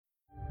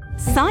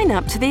Sign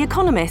up to The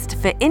Economist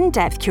for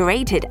in-depth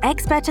curated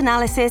expert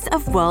analysis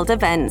of world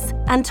events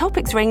and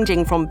topics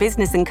ranging from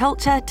business and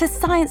culture to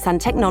science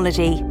and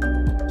technology.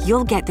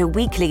 You'll get the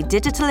weekly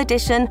digital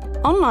edition,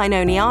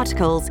 online-only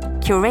articles,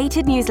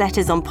 curated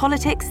newsletters on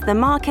politics, the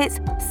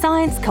markets,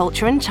 science,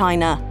 culture and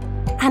China,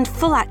 and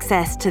full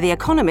access to The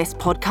Economist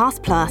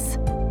Podcast Plus.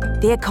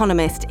 The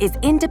Economist is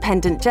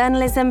independent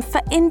journalism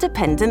for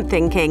independent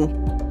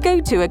thinking.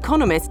 Go to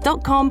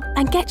economist.com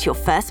and get your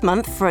first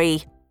month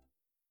free.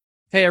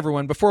 Hey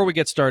everyone, before we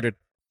get started,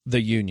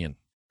 the union.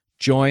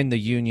 Join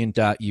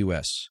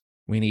theunion.us.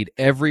 We need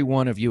every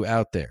one of you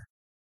out there.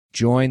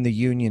 Join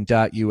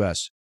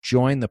theunion.us.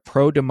 Join the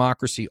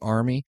pro-democracy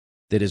army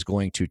that is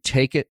going to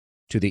take it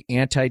to the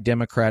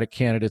anti-democratic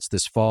candidates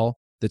this fall,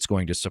 that's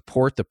going to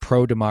support the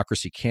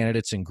pro-democracy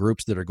candidates and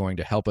groups that are going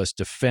to help us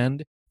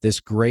defend this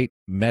great,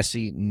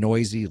 messy,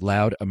 noisy,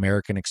 loud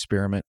American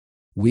experiment.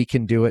 We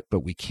can do it,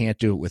 but we can't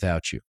do it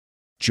without you.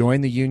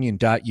 Join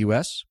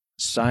theunion.us.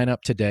 Sign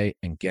up today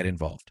and get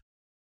involved.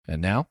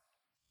 And now,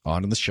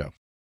 on to the show.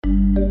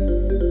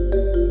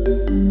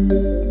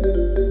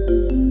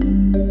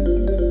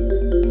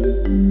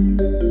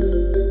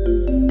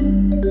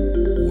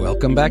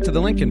 Welcome back to the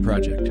Lincoln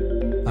Project.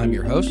 I'm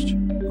your host,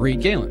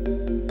 Reed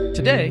Galen.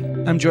 Today,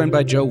 I'm joined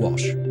by Joe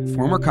Walsh,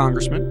 former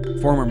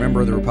congressman, former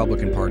member of the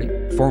Republican Party,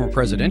 former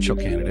presidential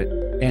candidate,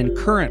 and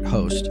current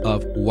host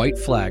of White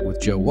Flag with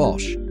Joe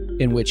Walsh,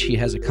 in which he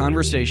has a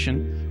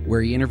conversation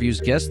where he interviews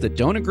guests that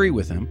don't agree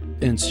with him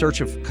in search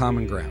of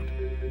common ground.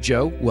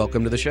 Joe,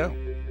 welcome to the show.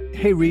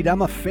 Hey, Reed,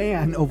 I'm a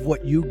fan of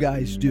what you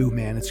guys do,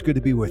 man. It's good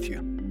to be with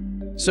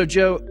you. So,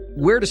 Joe,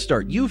 where to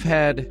start? You've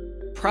had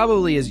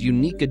probably as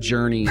unique a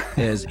journey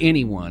as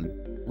anyone.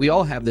 We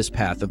all have this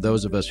path of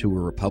those of us who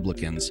were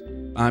Republicans.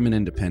 I'm an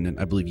independent.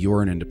 I believe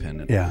you're an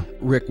independent. Yeah.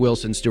 Rick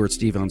Wilson, Stuart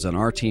Stevens on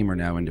our team are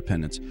now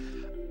independents.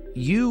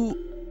 You,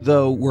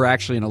 though, were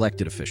actually an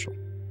elected official,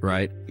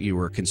 right? You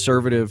were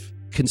conservative,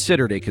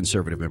 considered a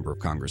conservative member of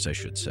Congress, I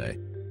should say.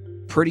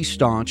 Pretty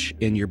staunch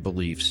in your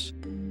beliefs.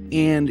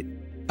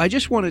 And I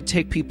just want to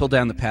take people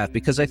down the path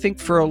because I think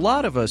for a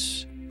lot of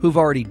us who've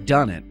already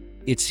done it,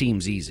 it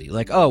seems easy.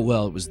 Like, oh,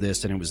 well, it was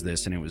this and it was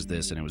this and it was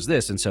this and it was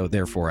this. And so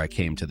therefore I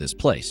came to this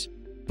place.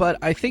 But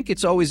I think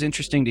it's always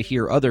interesting to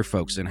hear other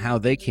folks and how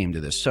they came to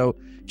this. So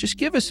just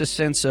give us a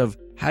sense of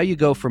how you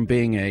go from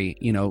being a,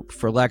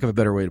 for lack of a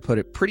better way to put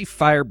it, pretty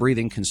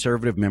fire-breathing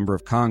conservative member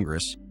of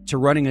Congress to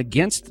running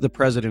against the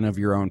president of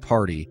your own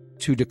party,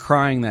 to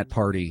decrying that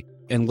party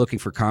and looking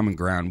for common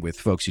ground with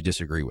folks you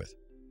disagree with.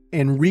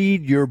 And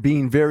Reed, you're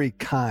being very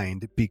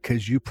kind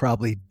because you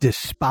probably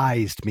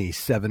despised me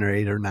 7 or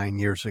 8 or 9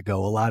 years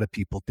ago. A lot of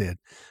people did.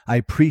 I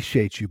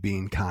appreciate you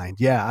being kind.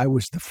 Yeah, I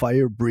was the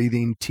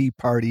fire-breathing Tea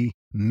Party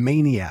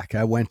maniac.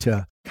 I went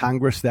to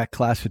Congress that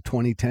class of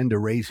 2010 to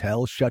raise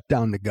hell, shut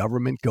down the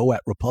government, go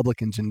at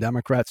Republicans and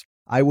Democrats.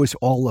 I was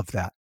all of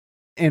that.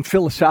 And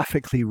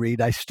philosophically,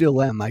 Reed, I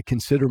still am. I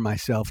consider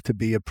myself to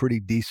be a pretty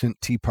decent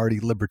Tea Party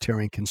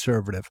libertarian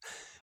conservative.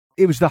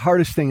 It was the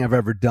hardest thing I've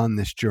ever done,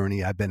 this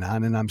journey I've been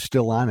on, and I'm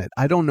still on it.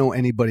 I don't know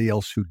anybody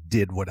else who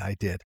did what I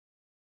did.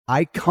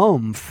 I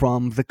come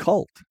from the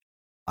cult.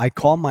 I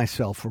call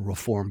myself a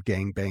reformed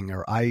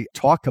gangbanger. I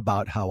talk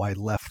about how I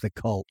left the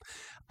cult.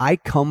 I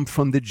come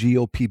from the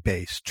GOP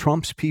base.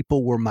 Trump's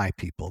people were my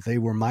people. They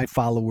were my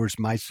followers,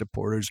 my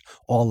supporters,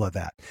 all of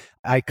that.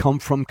 I come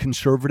from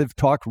conservative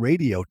talk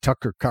radio,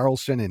 Tucker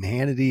Carlson and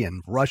Hannity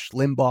and Rush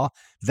Limbaugh.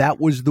 That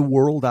was the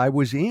world I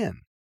was in.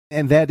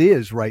 And that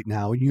is right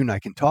now, you and I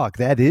can talk,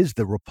 that is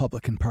the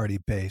Republican Party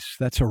base.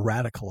 That's a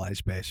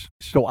radicalized base.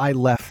 So I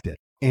left it.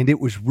 And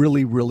it was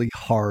really, really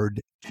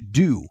hard to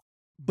do.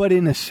 But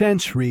in a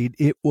sense, Reed,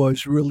 it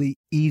was really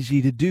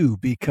easy to do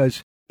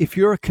because if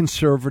you're a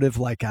conservative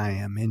like I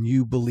am and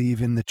you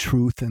believe in the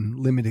truth and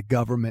limited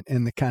government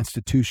and the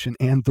Constitution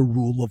and the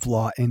rule of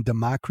law and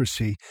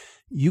democracy,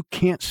 you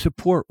can't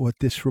support what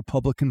this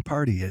Republican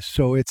Party is.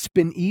 So it's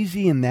been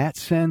easy in that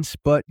sense,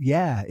 but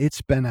yeah,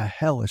 it's been a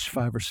hellish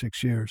 5 or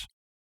 6 years.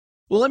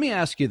 Well, let me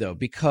ask you, though,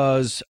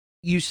 because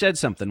you said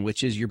something,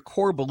 which is your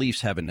core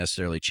beliefs haven't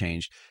necessarily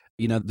changed.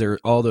 There are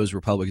all those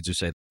Republicans who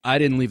say, I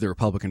didn't leave the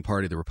Republican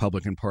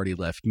Party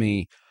left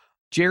me.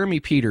 Jeremy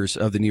Peters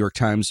of the New York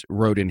Times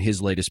wrote in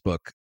his latest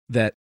book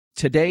that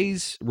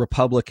today's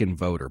Republican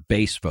voter,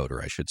 base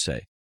voter, I should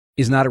say,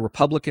 is not a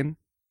Republican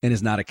and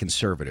is not a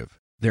conservative.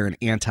 They're an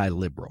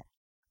anti-liberal.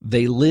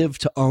 They live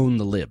to own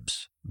the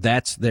libs.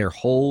 That's their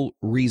whole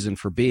reason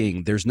for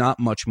being. There's not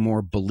much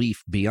more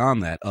belief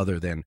beyond that other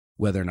than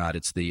whether or not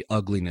it's the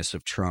ugliness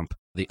of Trump,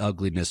 the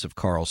ugliness of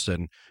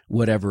Carlson,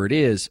 whatever it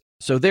is.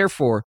 So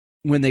therefore,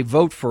 when they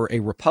vote for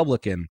a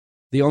Republican,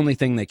 the only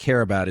thing they care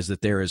about is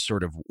that they're as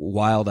sort of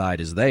wild-eyed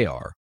as they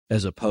are,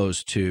 as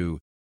opposed to,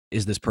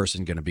 is this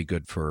person going to be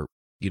good for,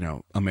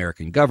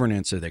 American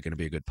governance? Are they going to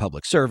be a good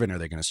public servant? Are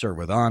they going to serve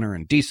with honor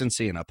and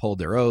decency and uphold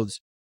their oaths?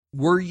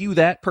 Were you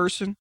that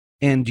person?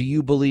 And do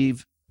you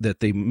believe that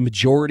the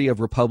majority of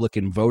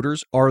Republican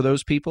voters are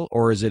those people?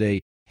 Or is it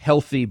a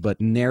healthy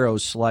but narrow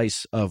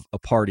slice of a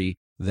party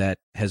that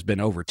has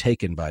been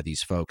overtaken by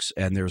these folks.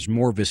 And there's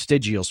more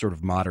vestigial sort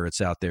of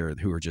moderates out there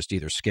who are just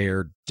either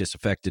scared,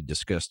 disaffected,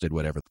 disgusted,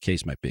 whatever the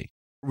case might be.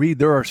 Reed,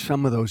 there are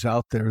some of those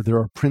out there. There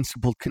are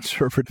principled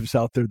conservatives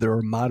out there. There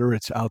are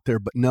moderates out there.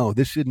 But no,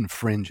 this isn't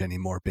fringe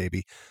anymore,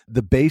 baby.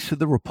 The base of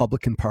the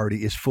Republican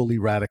Party is fully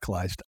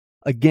radicalized.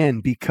 Again,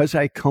 because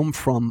I come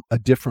from a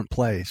different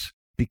place,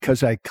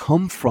 because I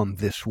come from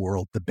this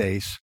world, the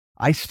base,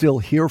 I still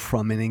hear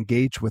from and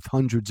engage with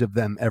hundreds of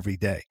them every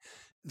day.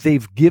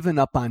 They've given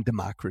up on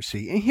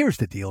democracy. And here's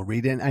the deal,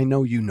 Reed, and I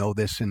know you know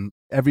this, and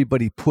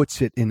everybody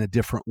puts it in a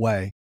different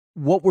way.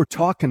 What we're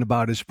talking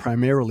about is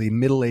primarily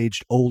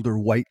middle-aged, older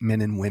white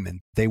men and women.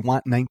 They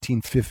want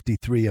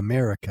 1953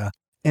 America,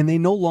 and they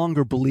no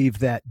longer believe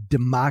that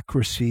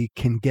democracy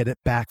can get it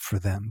back for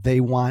them.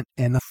 They want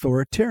an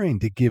authoritarian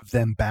to give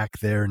them back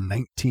their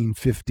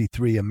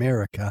 1953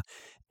 America.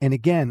 And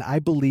again, I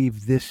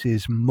believe this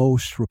is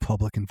most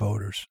Republican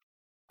voters.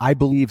 I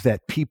believe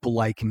that people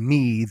like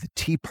me, the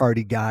Tea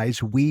Party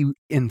guys, we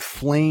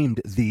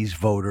inflamed these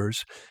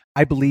voters.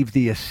 I believe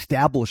the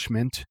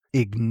establishment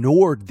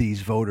ignored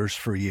these voters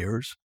for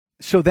years.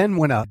 So then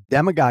when a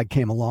demagogue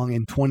came along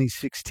in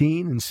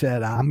 2016 and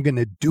said, I'm going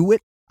to do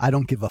it, I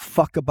don't give a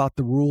fuck about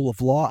the rule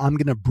of law, I'm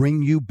going to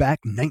bring you back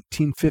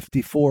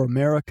 1954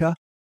 America,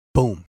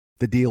 boom,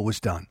 the deal was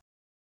done.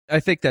 I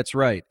think that's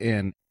right.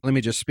 And let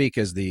me just speak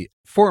as the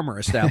former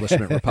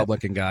establishment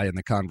Republican guy in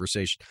the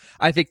conversation.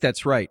 I think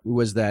that's right,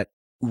 was that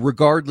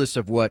regardless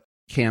of what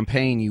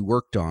campaign you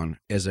worked on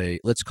as a,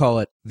 let's call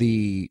it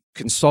the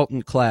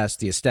consultant class,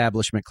 the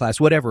establishment class,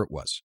 whatever it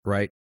was,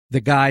 right?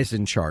 The guys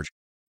in charge,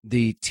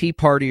 the Tea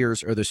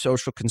Partiers or the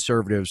social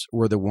conservatives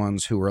were the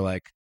ones who were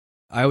like,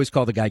 I always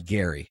call the guy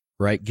Gary,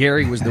 right?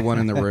 Gary was the one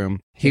in the room.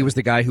 He was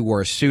the guy who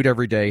wore a suit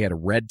every day, he had a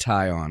red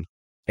tie on.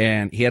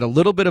 And he had a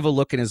little bit of a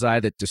look in his eye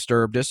that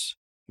disturbed us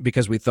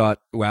because we thought,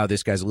 wow,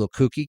 this guy's a little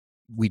kooky.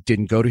 We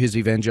didn't go to his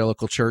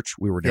evangelical church.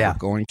 We were never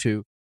going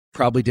to.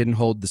 Probably didn't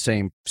hold the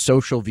same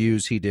social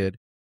views he did.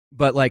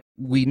 But like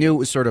we knew it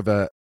was sort of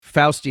a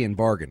Faustian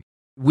bargain.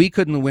 We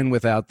couldn't win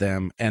without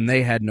them, and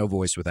they had no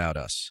voice without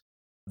us.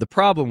 The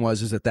problem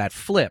was that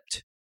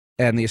flipped,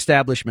 and the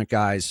establishment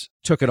guys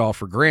took it all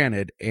for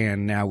granted,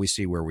 and now we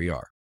see where we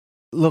are.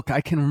 Look, I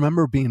can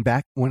remember being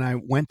back when I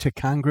went to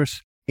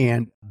Congress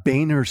and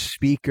Boehner's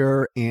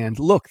speaker, and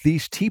look,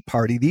 these Tea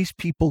Party, these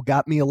people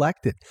got me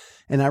elected.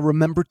 And I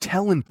remember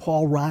telling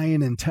Paul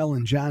Ryan and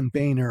telling John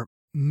Boehner,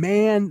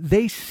 man,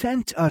 they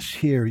sent us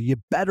here. You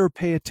better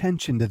pay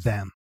attention to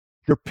them.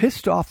 They're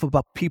pissed off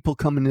about people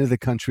coming into the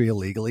country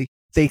illegally.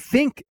 They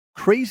think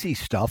crazy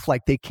stuff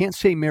like they can't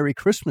say Merry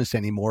Christmas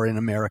anymore in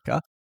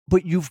America,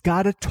 but you've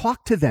got to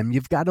talk to them.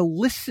 You've got to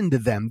listen to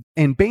them.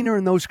 And Boehner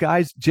and those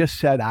guys just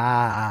said,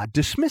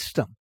 dismissed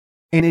them.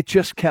 And it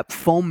just kept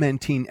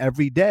fomenting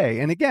every day.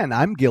 And again,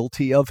 I'm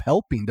guilty of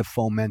helping to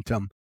foment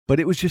them, but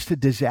it was just a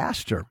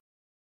disaster.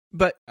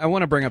 But I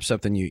want to bring up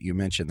something you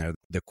mentioned there,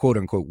 the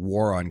quote-unquote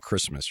war on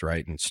Christmas,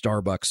 right? And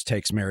Starbucks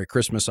takes Merry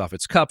Christmas off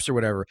its cups or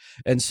whatever,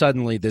 and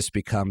suddenly this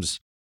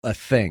becomes a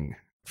thing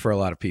for a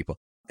lot of people.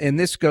 And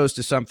this goes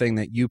to something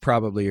that you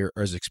probably are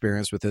as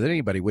experienced with as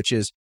anybody, which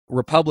is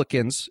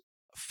Republicans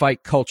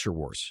fight culture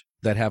wars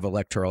that have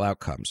electoral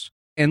outcomes.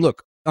 And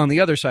look, on the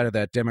other side of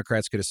that,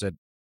 Democrats could have said,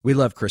 we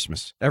love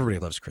Christmas. Everybody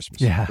loves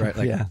Christmas, right?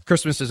 Like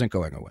Christmas isn't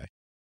going away.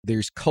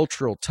 These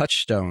cultural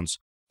touchstones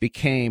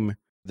became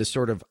the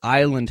sort of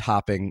island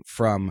hopping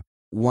from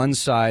one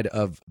side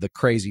of the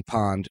crazy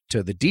pond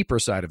to the deeper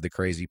side of the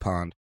crazy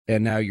pond.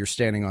 And now you're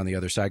standing on the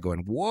other side going,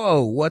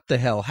 whoa, what the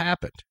hell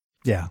happened?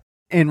 Yeah.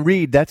 And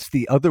Reed, that's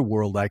the other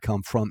world I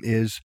come from,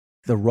 is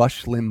the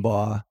Rush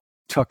Limbaugh,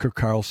 Tucker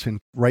Carlson,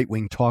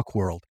 right-wing talk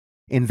world.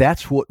 And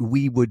that's what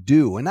we would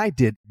do. And I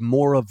did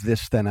more of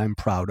this than I'm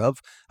proud of.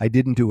 I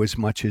didn't do as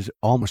much as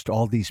almost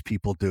all these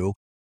people do.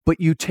 But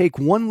you take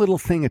one little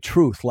thing of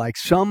truth, like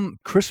some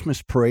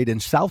Christmas parade in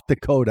South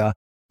Dakota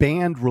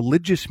banned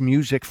religious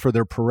music for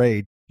their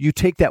parade. You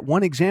take that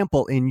one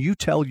example and you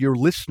tell your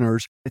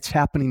listeners it's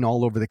happening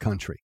all over the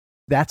country.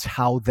 That's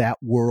how that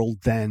world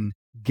then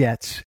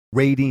gets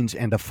ratings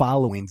and a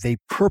following. They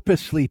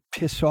purposely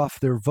piss off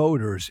their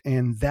voters,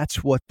 and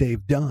that's what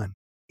they've done.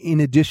 In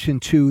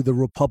addition to the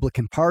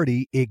Republican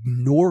Party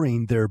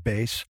ignoring their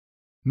base,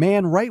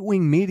 man,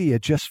 right-wing media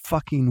just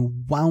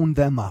fucking wound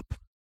them up.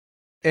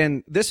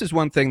 And this is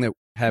one thing that,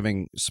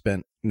 having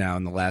spent now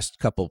in the last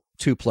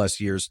 2+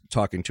 years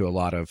talking to a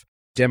lot of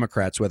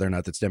Democrats, whether or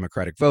not that's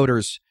Democratic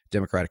voters,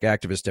 Democratic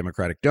activists,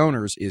 Democratic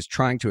donors, is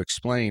trying to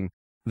explain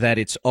that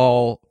it's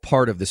all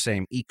part of the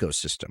same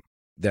ecosystem,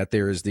 that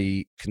there is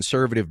the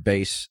conservative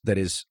base that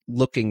is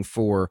looking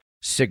for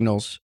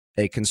signals,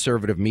 a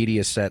conservative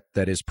media set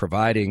that is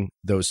providing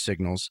those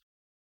signals,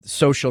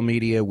 social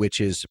media,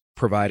 which is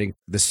providing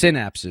the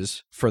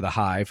synapses for the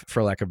hive,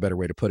 for lack of a better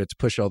way to put it, to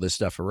push all this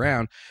stuff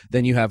around.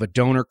 Then you have a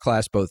donor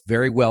class, both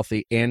very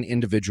wealthy and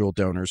individual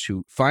donors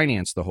who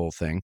finance the whole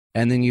thing.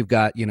 And then you've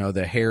got,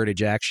 the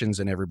Heritage Actions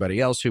and everybody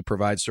else who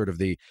provides sort of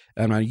the,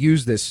 and I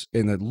use this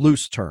in a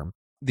loose term,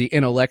 the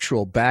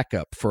intellectual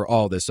backup for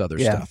all this other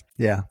stuff.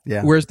 Yeah.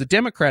 Whereas the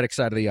Democratic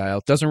side of the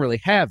aisle doesn't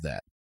really have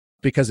that.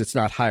 because it's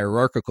not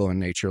hierarchical in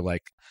nature.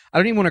 Like, I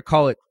don't even want to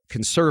call it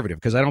conservative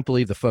because I don't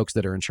believe the folks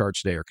that are in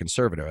charge today are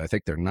conservative. I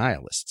think they're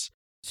nihilists.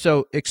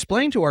 So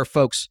explain to our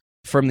folks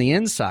from the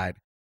inside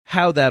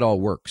how that all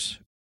works.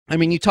 I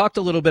mean, you talked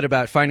a little bit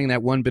about finding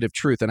that one bit of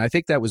truth, and I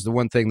think that was the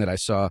one thing that I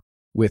saw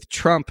with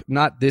Trump,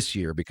 not this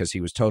year because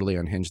he was totally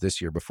unhinged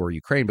this year before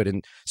Ukraine, but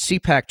in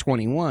CPAC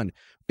 21,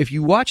 if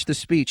you watch the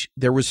speech,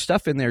 there was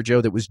stuff in there,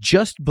 Joe, that was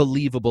just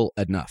believable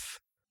enough.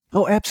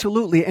 Oh,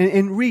 absolutely.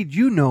 And Reed,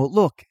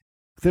 look,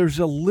 there's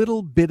a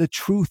little bit of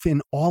truth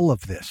in all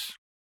of this.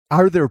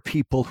 Are there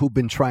people who've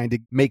been trying to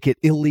make it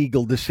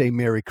illegal to say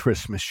Merry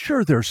Christmas?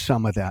 Sure, there's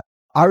some of that.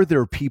 Are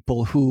there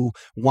people who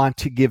want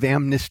to give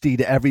amnesty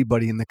to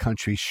everybody in the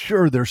country?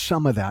 Sure, there's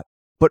some of that.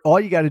 But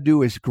all you got to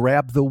do is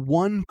grab the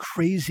one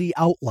crazy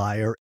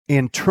outlier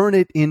and turn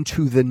it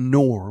into the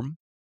norm.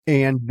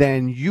 And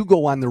then you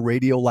go on the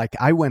radio like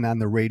I went on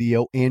the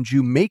radio and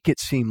you make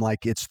it seem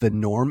like it's the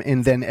norm.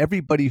 And then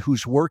everybody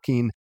who's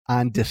working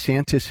on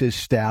DeSantis's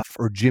staff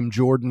or Jim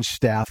Jordan's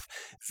staff,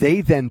 they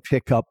then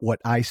pick up what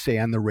I say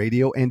on the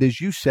radio. And as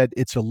you said,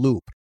 it's a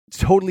loop. It's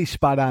totally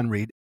spot on,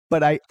 Reed.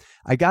 But I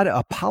got to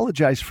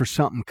apologize for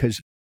something because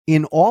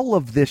in all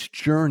of this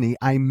journey,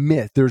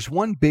 there's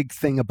one big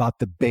thing about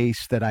the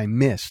base that I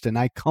missed, and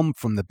I come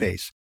from the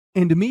base.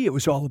 And to me, it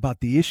was all about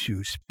the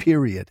issues,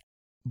 period.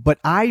 But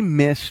I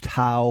missed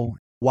how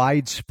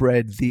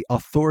widespread the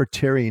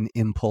authoritarian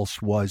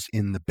impulse was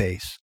in the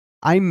base.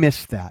 I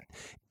missed that.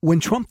 When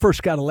Trump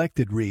first got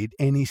elected, Reed,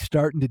 and he's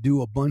starting to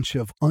do a bunch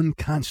of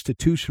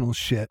unconstitutional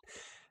shit,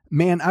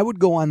 man, I would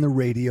go on the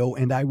radio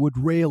and I would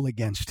rail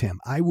against him.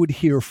 I would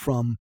hear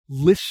from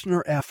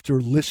listener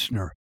after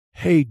listener,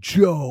 hey,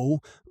 Joe,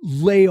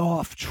 lay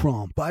off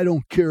Trump. I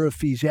don't care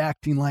if he's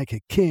acting like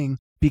a king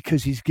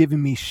because he's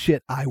giving me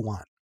shit I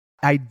want.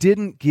 I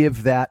didn't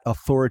give that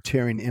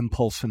authoritarian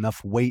impulse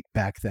enough weight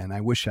back then.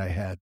 I wish I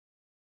had.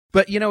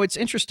 But, it's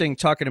interesting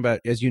talking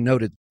about, as you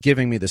noted,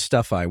 giving me the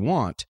stuff I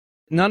want.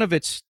 None of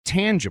it's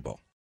tangible.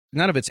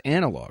 None of it's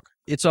analog.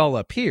 It's all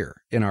up here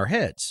in our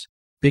heads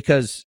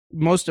because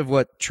most of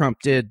what Trump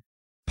did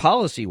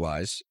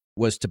policy-wise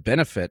was to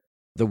benefit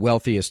the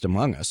wealthiest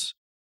among us.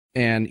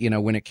 And,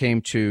 when it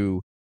came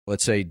to,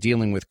 let's say,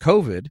 dealing with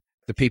COVID,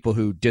 the people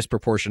who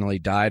disproportionately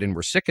died and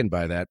were sickened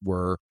by that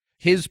were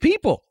his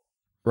people,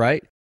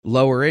 right?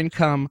 Lower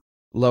income,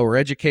 lower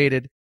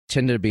educated,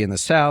 tended to be in the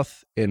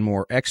South, in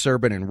more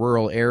exurban and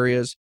rural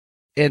areas.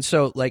 And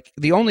so,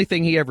 the only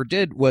thing he ever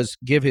did was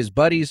give his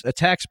buddies a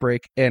tax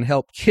break and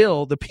help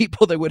kill the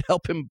people that would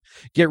help him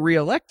get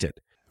reelected.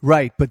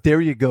 Right. But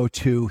there you go,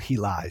 too. He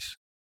lies.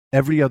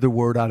 Every other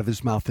word out of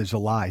his mouth is a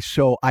lie.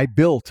 So I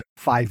built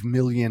 5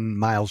 million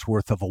miles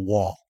worth of a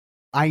wall.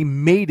 I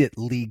made it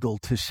legal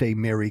to say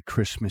Merry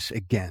Christmas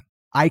again.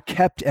 I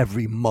kept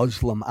every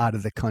Muslim out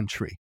of the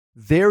country.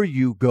 There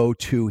you go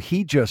to,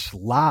 he just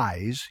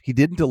lies. He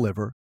didn't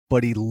deliver,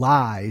 but he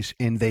lies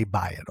and they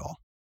buy it all.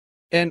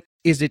 And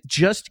is it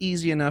just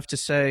easy enough to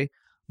say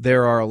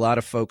there are a lot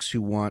of folks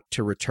who want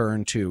to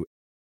return to,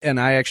 and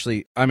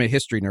I'm a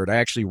history nerd. I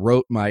actually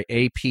wrote my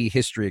AP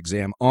history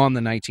exam on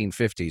the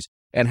 1950s.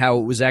 And how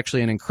it was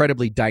actually an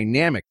incredibly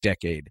dynamic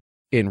decade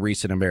in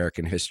recent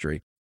American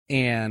history.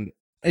 And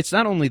it's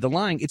not only the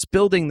lying, it's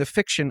building the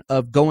fiction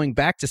of going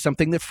back to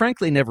something that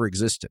frankly never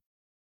existed.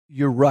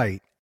 You're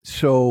right.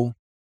 So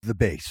the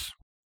base.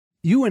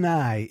 You and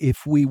I,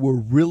 if we were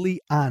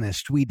really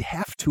honest, we'd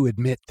have to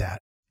admit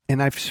that.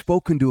 And I've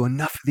spoken to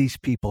enough of these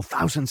people,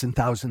 thousands and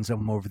thousands of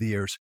them over the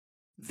years.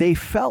 They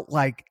felt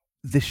like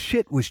the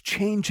shit was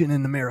changing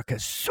in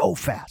America so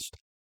fast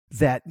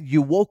that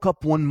you woke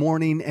up one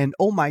morning and,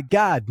 oh my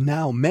God,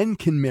 now men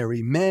can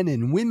marry men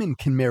and women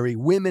can marry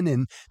women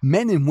and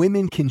men and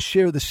women can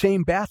share the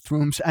same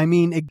bathrooms. I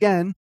mean,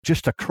 again,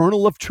 just a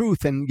kernel of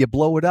truth and you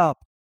blow it up.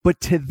 But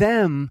to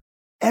them,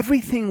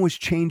 everything was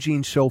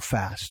changing so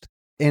fast.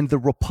 And the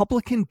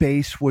Republican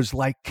base was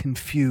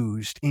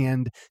confused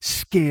and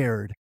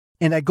scared.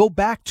 And I go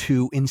back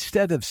to,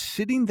 instead of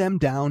sitting them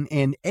down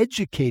and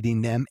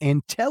educating them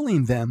and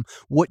telling them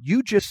what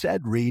you just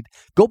said, Reed,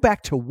 go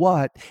back to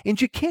what?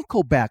 And you can't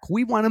go back.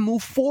 We want to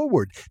move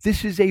forward.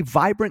 This is a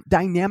vibrant,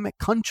 dynamic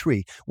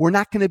country. We're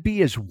not going to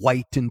be as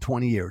white in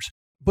 20 years.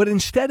 But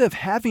instead of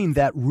having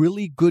that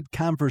really good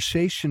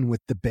conversation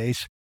with the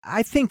base,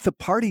 I think the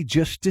party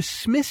just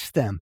dismissed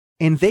them.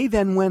 And they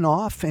then went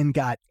off and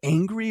got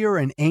angrier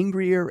and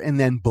angrier, and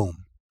then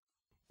boom.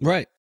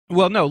 Right.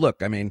 Well, no,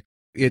 look, I mean,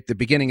 at the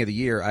beginning of the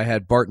year, I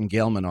had Barton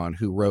Gellman on,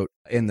 who wrote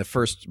in the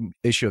first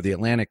issue of The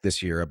Atlantic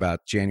this year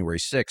about January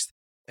 6th.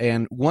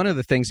 And one of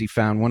the things he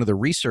found, one of the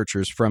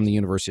researchers from the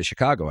University of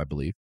Chicago, I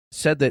believe,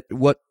 said that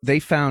what they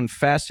found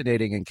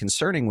fascinating and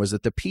concerning was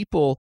that the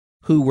people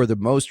who were the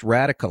most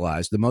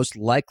radicalized, the most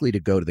likely to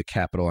go to the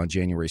Capitol on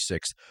January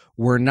 6th,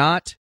 were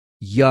not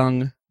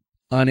young,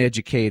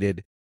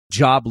 uneducated,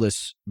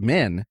 jobless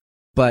men,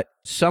 but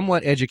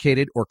somewhat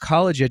educated or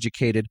college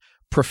educated,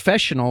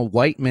 professional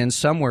white men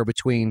somewhere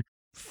between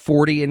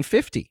 40 and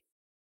 50.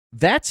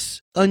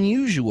 That's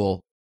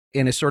unusual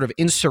in a sort of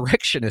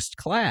insurrectionist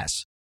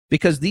class,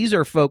 because these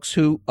are folks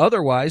who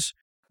otherwise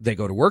They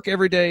go to work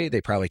every day.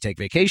 They probably take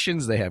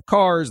vacations. They have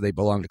cars. They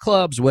belong to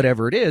clubs,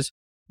 whatever it is.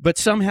 But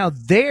somehow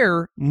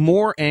they're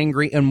more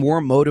angry and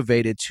more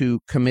motivated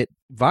to commit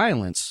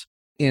violence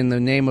in the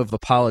name of a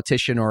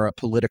politician or a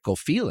political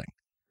feeling.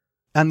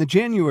 On the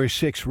January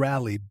 6th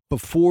rally,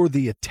 before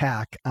the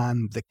attack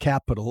on the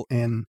Capitol,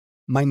 and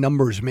my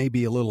numbers may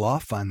be a little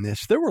off on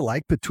this, there were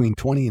like between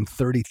 20 and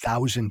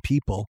 30,000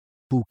 people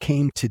who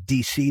came to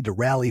D.C. to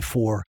rally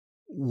for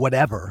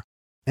whatever,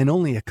 and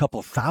only a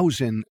couple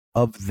thousand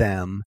of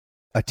them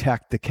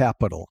attacked the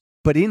Capitol.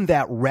 But in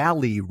that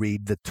rally,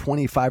 Reed, the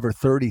 25 or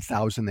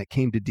 30,000 that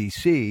came to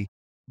D.C.,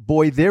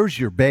 boy, there's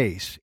your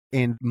base.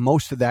 And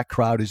most of that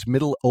crowd is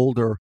middle,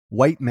 older,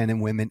 white men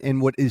and women.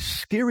 And what is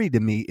scary to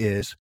me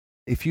is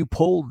if you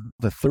polled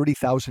the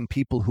 30,000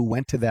 people who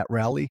went to that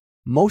rally,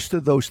 most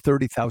of those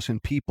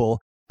 30,000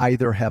 people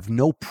either have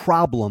no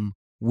problem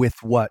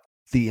with what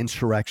the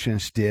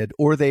insurrectionists did,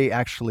 or they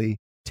actually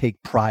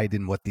take pride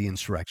in what the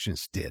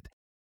insurrectionists did.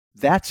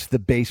 That's the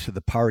base of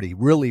the party,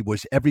 really,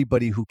 was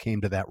everybody who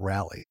came to that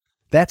rally.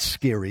 That's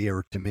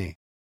scarier to me.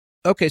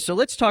 Okay, so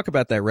let's talk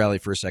about that rally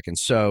for a second.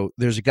 So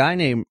there's a guy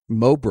named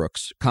Mo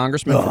Brooks,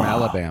 congressman from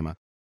Alabama,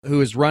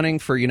 who is running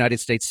for United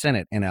States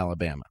Senate in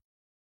Alabama.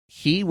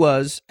 He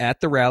was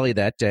at the rally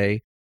that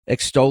day,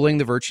 extolling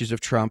the virtues of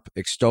Trump,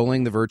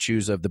 extolling the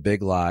virtues of the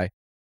big lie.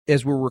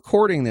 As we're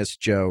recording this,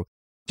 Joe,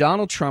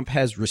 Donald Trump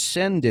has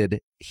rescinded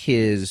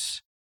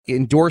his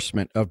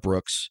endorsement of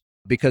Brooks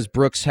because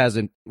Brooks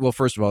hasn't, well,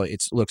 first of all,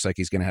 it looks like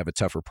he's going to have a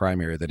tougher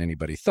primary than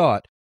anybody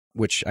thought,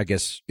 which I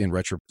guess in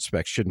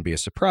retrospect shouldn't be a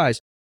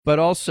surprise. But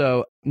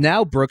also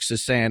now Brooks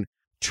is saying,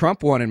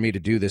 Trump wanted me to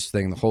do this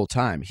thing the whole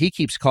time. He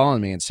keeps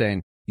calling me and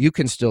saying, you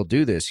can still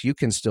do this. You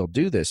can still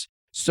do this.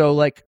 So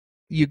like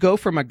you go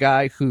from a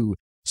guy who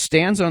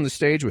stands on the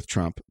stage with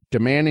Trump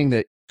demanding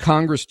that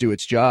Congress do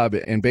its job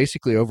and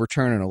basically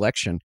overturn an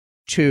election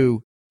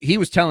to he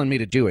was telling me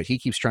to do it. He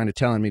keeps trying to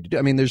tell me to do it.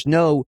 I mean,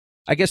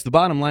 I guess the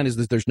bottom line is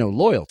that there's no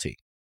loyalty.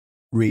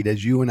 Reed,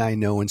 as you and I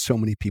know, and so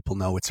many people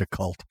know, it's a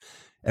cult.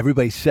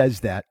 Everybody says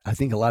that. I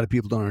think a lot of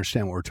people don't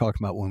understand what we're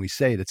talking about when we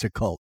say it. It's a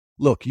cult.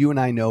 Look, you and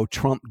I know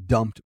Trump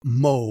dumped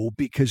Mo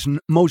because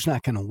Mo's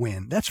not going to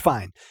win. That's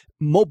fine.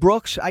 Mo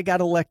Brooks, I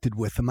got elected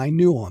with him. I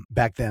knew him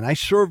back then. I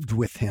served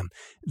with him.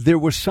 There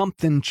was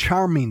something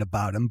charming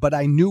about him, but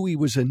I knew he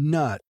was a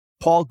nut.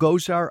 Paul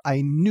Gosar,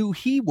 I knew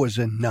he was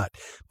a nut.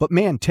 But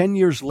man, 10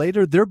 years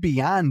later, they're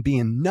beyond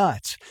being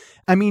nuts.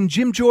 I mean,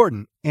 Jim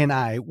Jordan and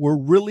I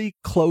were really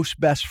close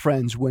best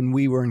friends when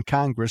we were in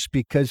Congress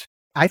because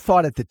I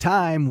thought at the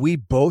time we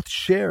both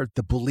shared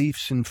the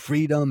beliefs in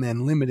freedom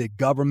and limited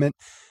government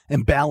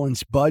and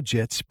balanced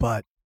budgets.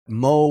 But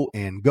Mo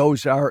and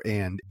Gosar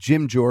and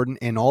Jim Jordan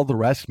and all the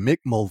rest, Mick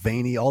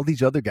Mulvaney, all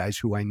these other guys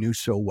who I knew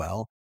so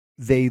well,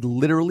 they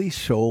literally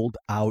sold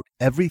out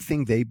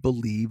everything they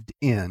believed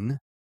in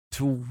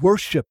to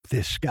worship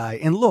this guy.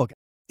 And look,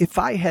 if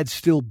I had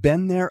still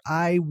been there,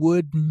 I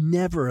would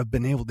never have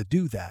been able to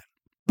do that.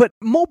 But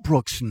Mo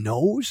Brooks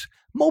knows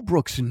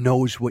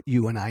what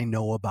you and I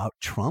know about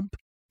Trump,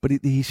 but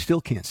he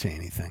still can't say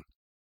anything.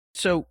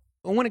 So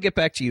I want to get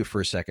back to you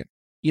for a second.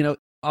 You know,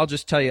 I'll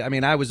just tell you, I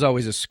mean, I was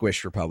always a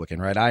squish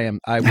Republican, right? I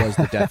was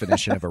the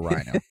definition of a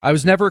rhino. I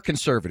was never a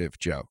conservative,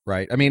 Joe,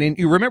 right? I mean, and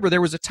you remember there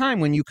was a time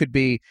when you could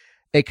be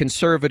a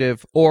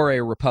conservative or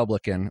a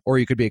Republican, or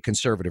you could be a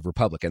conservative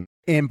Republican.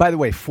 And by the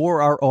way,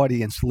 for our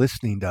audience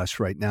listening to us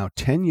right now,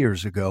 10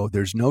 years ago,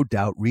 there's no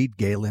doubt Reed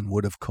Galen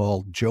would have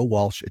called Joe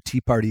Walsh a Tea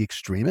Party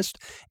extremist.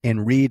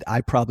 And Reed, I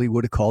probably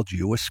would have called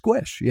you a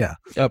squish. Yeah.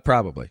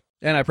 Probably.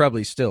 And I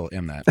probably still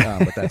am that,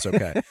 but that's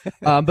okay.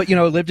 But, you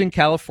know, I lived in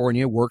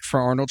California, worked for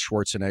Arnold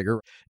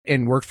Schwarzenegger,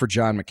 and worked for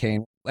John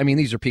McCain. I mean,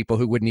 these are people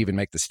who wouldn't even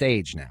make the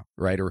stage now,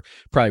 right? Or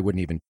probably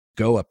wouldn't even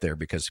go up there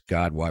because,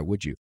 God, why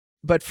would you?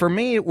 But for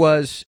me, it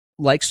was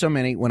like so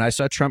many. When I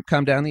saw Trump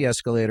come down the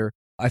escalator,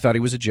 I thought he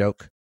was a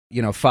joke.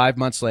 You know, 5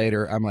 months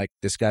later, I'm like,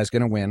 this guy's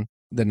going to win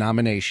the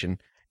nomination.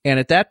 And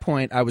at that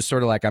point, I was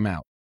sort of like, I'm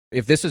out.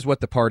 If this is what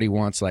the party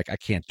wants, like, I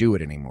can't do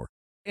it anymore.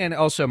 And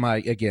also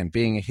again,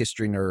 being a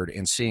history nerd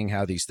and seeing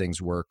how these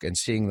things work and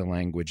seeing the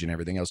language and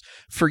everything else.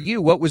 For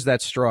you, what was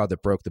that straw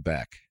that broke the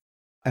back?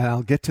 And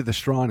I'll get to the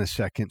straw in a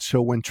second.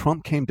 So when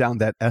Trump came down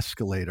that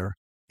escalator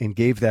and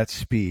gave that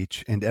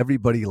speech, and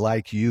everybody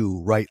like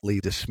you rightly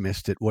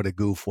dismissed it, what a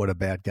goof, what a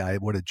bad guy,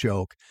 what a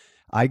joke.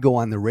 I go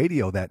on the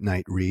radio that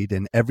night, Reed,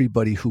 and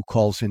everybody who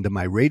calls into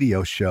my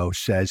radio show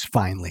says,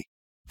 finally,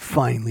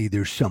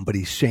 there's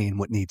somebody saying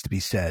what needs to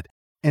be said.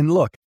 And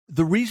look,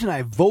 the reason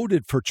I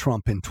voted for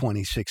Trump in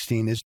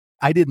 2016 is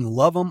I didn't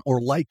love him or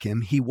like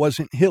him. He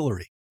wasn't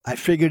Hillary. I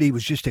figured he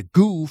was just a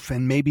goof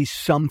and maybe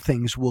some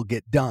things will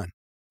get done.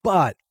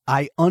 But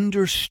I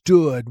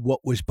understood what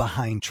was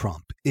behind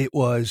Trump. It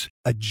was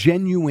a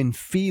genuine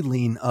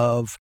feeling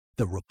of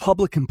the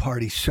Republican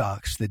Party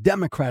sucks, the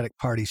Democratic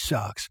Party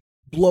sucks,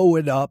 blow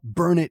it up,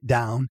 burn it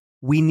down.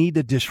 We need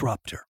a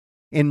disruptor.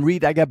 And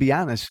Reed, I got to be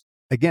honest,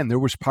 again, there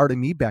was part of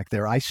me back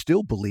there. I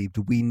still believed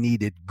we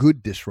needed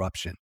good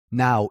disruption.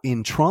 Now,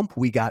 in Trump,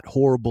 we got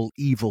horrible,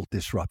 evil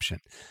disruption.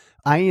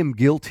 I am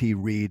guilty,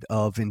 Reed,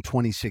 of in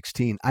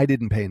 2016, I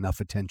didn't pay enough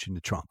attention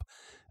to Trump.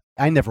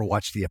 I never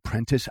watched The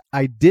Apprentice.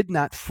 I did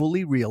not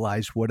fully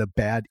realize what a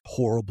bad,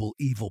 horrible,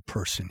 evil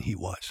person he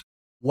was.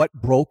 What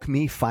broke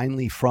me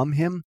finally from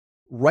him,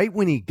 right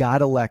when he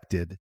got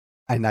elected,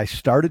 and I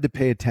started to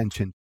pay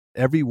attention,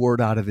 every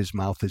word out of his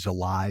mouth is a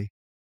lie.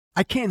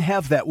 I can't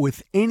have that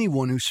with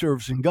anyone who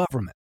serves in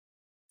government.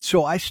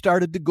 So I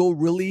started to go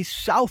really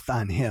south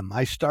on him.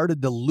 I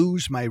started to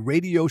lose my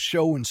radio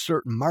show in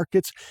certain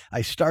markets.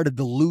 I started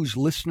to lose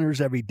listeners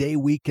every day,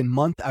 week, and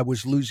month. I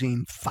was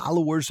losing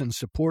followers and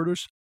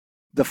supporters.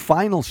 The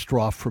final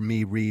straw for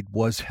me, Reed,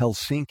 was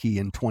Helsinki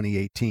in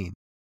 2018,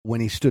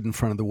 when he stood in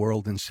front of the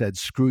world and said,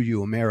 "Screw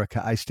you,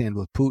 America, I stand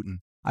with Putin."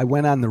 I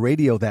went on the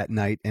radio that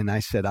night and I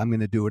said, I'm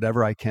going to do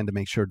whatever I can to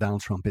make sure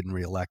Donald Trump isn't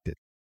reelected.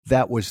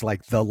 That was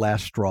like the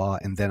last straw,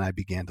 and then I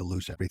began to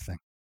lose everything.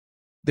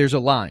 There's a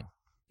line.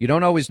 You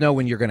don't always know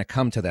when you're going to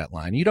come to that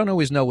line. You don't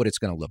always know what it's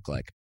going to look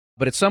like.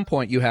 But at some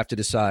point, you have to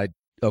decide,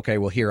 okay,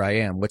 well, here I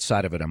am. What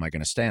side of it am I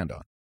going to stand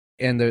on?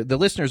 And the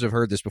listeners have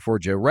heard this before,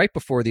 Joe. Right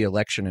before the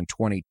election in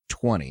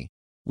 2020,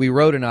 we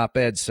wrote an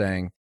op-ed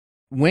saying,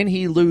 when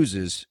he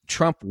loses,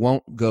 Trump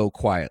won't go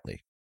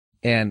quietly.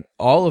 And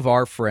all of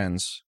our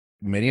friends,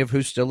 many of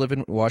who still live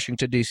in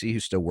Washington, D.C., who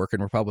still work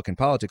in Republican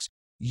politics,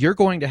 you're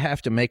going to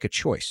have to make a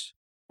choice.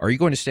 Are you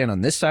going to stand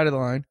on this side of the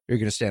line, or are you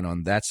going to stand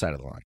on that side of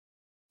the line?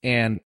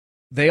 And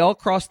they all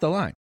crossed the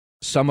line.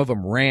 Some of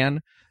them ran,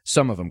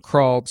 some of them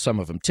crawled, some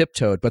of them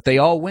tiptoed, but they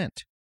all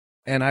went.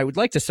 And I would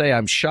like to say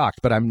I'm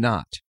shocked, but I'm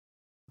not.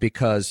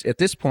 Because at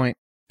this point,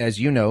 as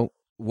you know,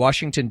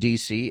 Washington,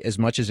 D.C., as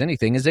much as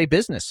anything, is a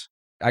business.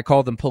 I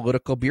call them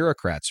political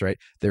bureaucrats, right?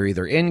 They're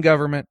either in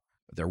government,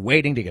 they're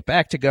waiting to get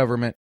back to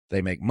government,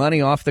 they make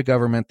money off the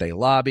government, they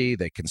lobby,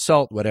 they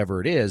consult,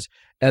 whatever it is,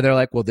 and they're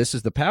like, well, this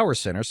is the power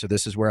center, so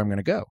this is where I'm going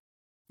to go.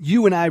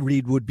 You and I,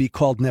 Reed, would be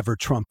called never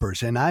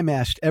Trumpers, and I'm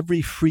asked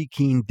every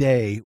freaking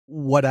day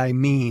what I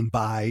mean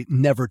by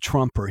never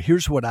Trumper.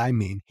 Here's what I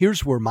mean.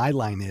 Here's where my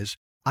line is.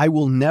 I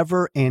will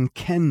never and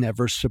can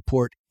never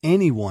support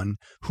anyone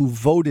who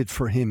voted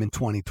for him in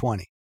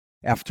 2020.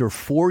 After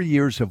 4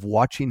 years of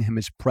watching him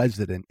as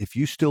president, if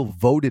you still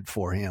voted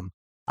for him,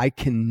 I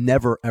can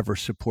never, ever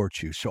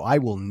support you. So I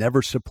will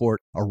never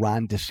support a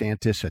Ron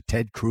DeSantis, a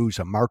Ted Cruz,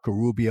 a Marco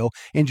Rubio.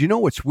 And you know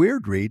what's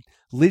weird, Reed?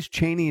 Liz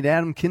Cheney and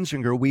Adam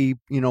Kinzinger, we,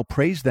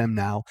 praise them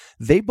now.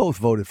 They both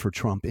voted for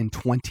Trump in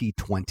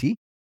 2020.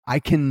 I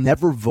can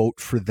never vote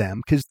for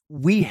them because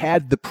we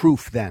had the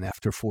proof then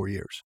after 4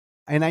 years.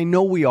 And I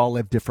know we all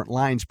have different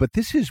lines, but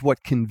this is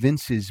what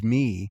convinces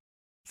me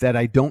that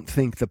I don't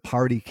think the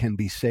party can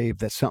be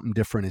saved, that something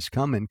different is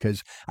coming,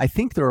 because I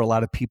think there are a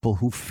lot of people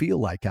who feel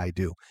like I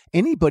do.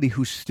 Anybody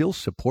who still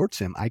supports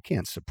him, I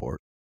can't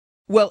support.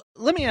 Well,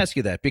 let me ask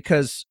you that,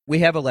 because we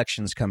have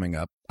elections coming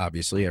up,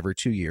 obviously, every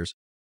 2 years.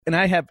 And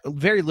I have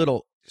very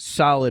little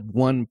solid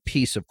one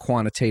piece of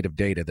quantitative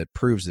data that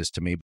proves this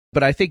to me.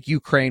 But I think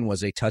Ukraine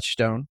was a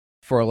touchstone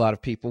for a lot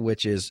of people,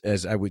 which is,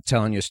 as I was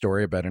telling you a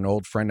story about an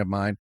old friend of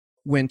mine,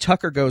 when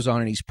Tucker goes on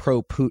and he's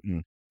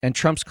pro-Putin, and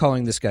Trump's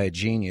calling this guy a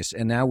genius.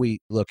 And now we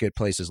look at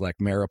places like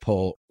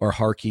Mariupol or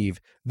Kharkiv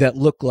that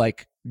look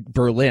like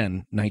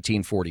Berlin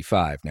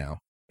 1945 now.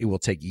 It will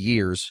take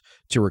years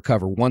to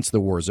recover once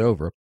the war is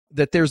over.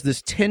 That there's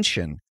this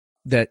tension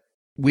that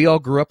we all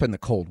grew up in the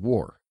Cold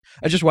War.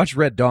 I just watched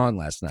Red Dawn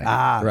last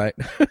night, right?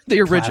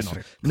 The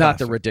original, not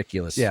the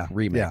ridiculous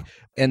remake. Yeah.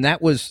 And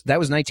that was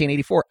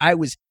 1984. I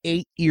was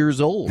 8 years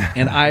old.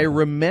 And I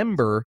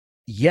remember,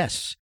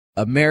 yes,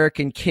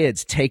 American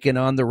kids taking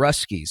on the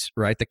Ruskies,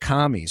 right? The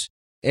commies.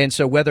 And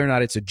so whether or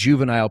not it's a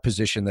juvenile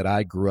position that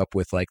I grew up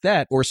with like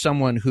that, or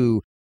someone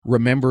who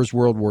remembers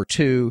World War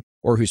II,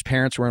 or whose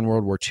parents were in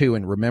World War II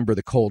and remember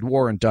the Cold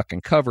War and duck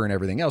and cover and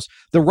everything else,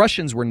 the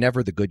Russians were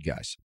never the good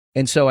guys.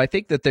 And so I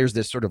think that there's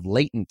this sort of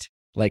latent,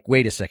 like,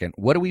 wait a second,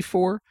 what are we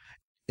for?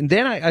 And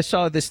then I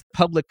saw this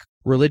Public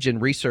Religion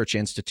Research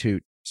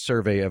Institute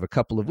survey of a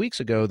couple of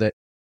weeks ago that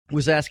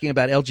was asking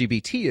about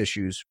LGBT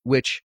issues,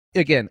 which,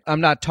 again,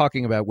 I'm not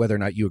talking about whether or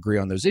not you agree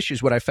on those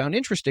issues. What I found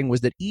interesting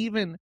was that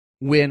even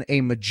when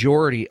a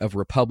majority of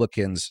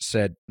Republicans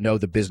said, no,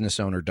 the business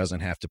owner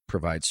doesn't have to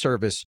provide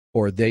service,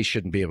 or they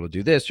shouldn't be able to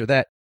do this or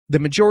that, the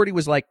majority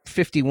was like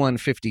 51,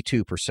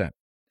 52%.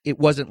 It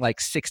wasn't like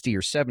 60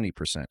 or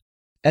 70%.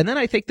 And then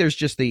I think there's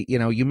just the,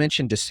 you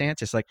mentioned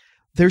DeSantis, like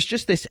there's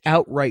just this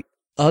outright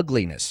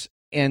ugliness.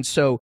 And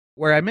so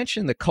where I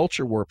mentioned the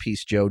culture war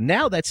piece, Joe,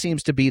 now that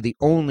seems to be the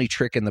only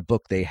trick in the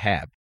book they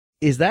have.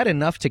 Is that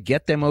enough to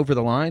get them over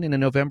the line in a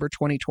November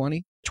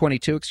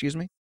 2022, excuse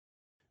me?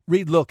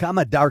 Reed, look, I'm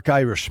a dark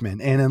Irishman,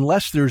 and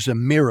unless there's a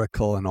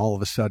miracle and all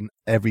of a sudden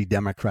every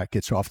Democrat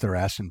gets off their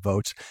ass and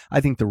votes,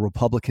 I think the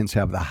Republicans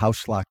have the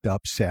House locked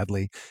up,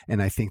 sadly,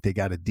 and I think they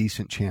got a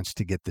decent chance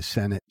to get the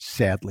Senate,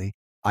 sadly.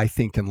 I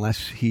think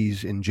unless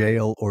he's in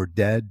jail or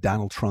dead,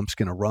 Donald Trump's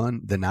going to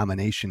run. The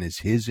nomination is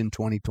his in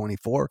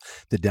 2024.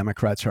 The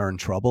Democrats are in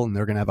trouble, and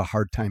they're going to have a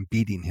hard time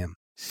beating him,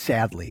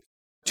 sadly.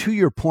 To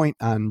your point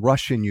on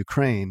Russia and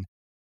Ukraine,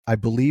 I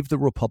believe the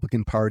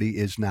Republican Party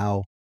is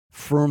now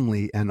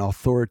firmly an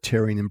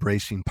authoritarian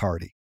embracing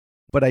party.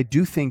 But I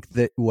do think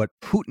that what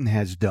Putin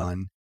has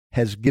done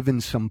has given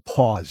some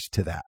pause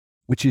to that,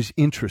 which is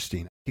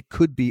interesting. It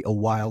could be a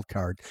wild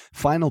card.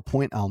 Final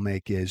point I'll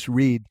make is,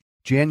 Reed,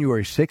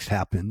 January 6th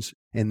happens,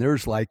 and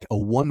there's like a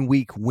 1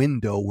 week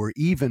window where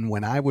even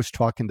when I was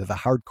talking to the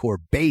hardcore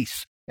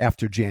base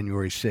after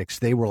January 6th,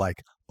 they were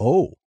like,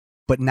 oh,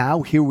 but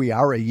now here we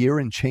are a year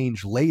and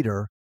change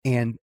later,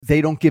 and they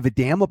don't give a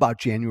damn about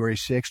January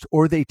 6th,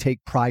 or they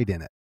take pride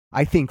in it.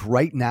 I think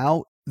right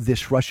now,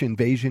 this Russian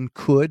invasion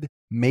could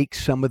make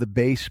some of the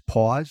base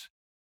pause.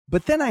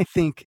 But then I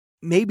think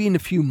maybe in a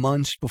few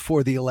months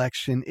before the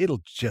election,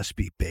 it'll just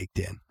be baked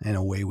in, and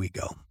away we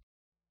go.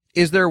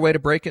 Is there a way to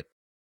break it?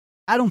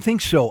 I don't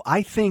think so.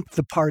 I think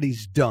the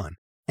party's done.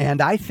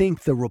 And I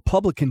think the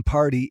Republican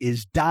Party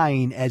is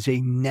dying as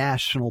a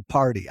national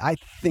party. I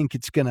think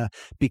it's going to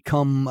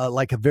become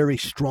like a very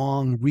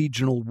strong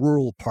regional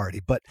rural party.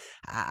 But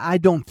I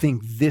don't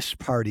think this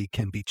party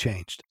can be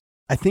changed.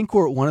 I think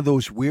we're at one of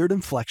those weird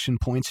inflection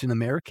points in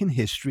American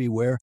history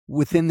where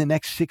within the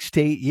next 6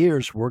 to 8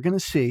 years, we're going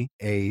to see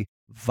a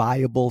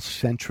viable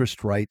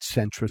centrist right,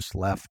 centrist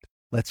left,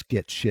 let's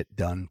get shit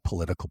done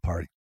political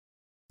party.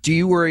 Do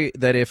you worry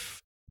that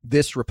if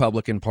this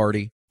Republican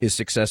Party is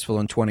successful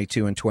in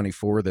 22 and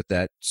 24,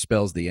 that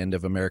spells the end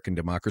of American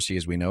democracy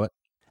as we know it?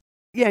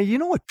 Yeah, you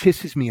know what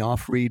pisses me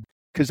off, Reed?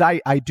 Because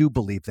I do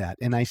believe that,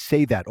 and I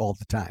say that all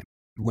the time.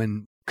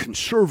 When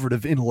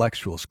conservative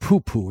intellectuals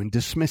poo-poo and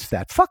dismiss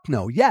that, fuck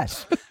no,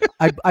 yes.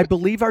 I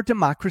believe our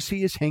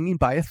democracy is hanging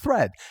by a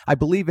thread. I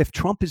believe if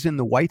Trump is in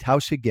the White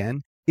House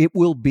again, it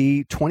will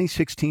be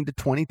 2016 to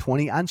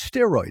 2020 on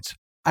steroids.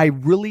 I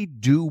really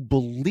do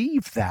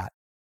believe that.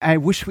 I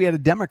wish we had a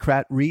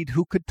Democrat, Reed,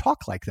 who could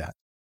talk like that.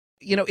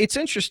 You know, it's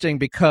interesting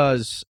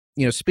because,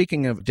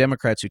 speaking of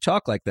Democrats who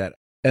talk like that,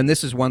 and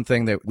this is one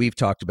thing that we've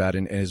talked about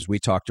as we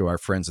talk to our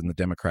friends in the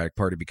Democratic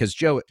Party, because,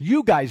 Joe...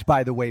 You guys,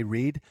 by the way,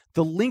 Reed,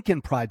 the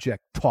Lincoln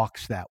Project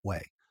talks that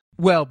way.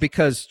 Well,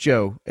 because,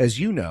 Joe, as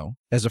you know,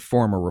 as a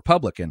former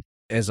Republican,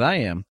 as I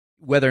am,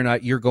 whether or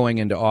not you're going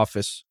into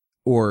office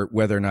or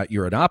whether or not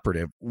you're an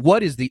operative,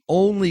 what is the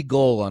only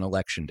goal on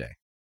Election Day?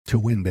 To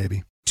win,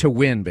 baby. To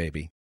win,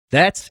 baby.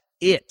 That's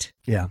it.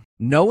 Yeah.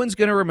 No one's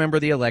going to remember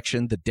the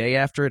election the day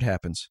after it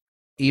happens.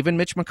 Even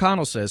Mitch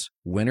McConnell says,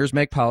 winners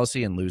make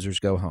policy and losers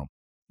go home.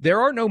 There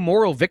are no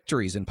moral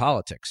victories in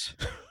politics,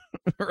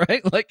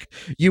 right? Like,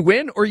 you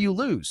win or you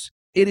lose.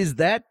 It is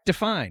that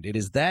defined. It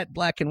is that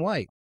black and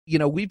white.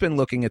 We've been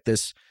looking at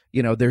this,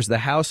 there's the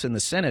House and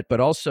the Senate, but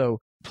also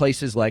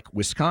places like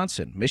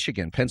Wisconsin,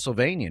 Michigan,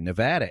 Pennsylvania,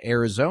 Nevada,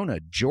 Arizona,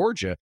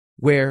 Georgia,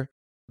 where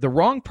the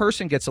wrong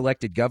person gets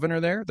elected governor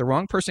there, the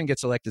wrong person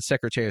gets elected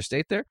Secretary of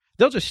State there,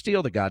 they'll just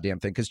steal the goddamn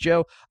thing. Because,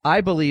 Joe,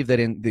 I believe that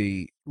in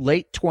the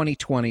late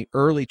 2020,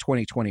 early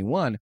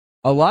 2021,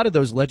 a lot of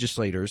those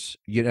legislators,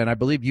 and I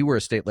believe you were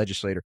a state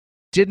legislator,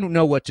 didn't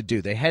know what to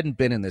do. They hadn't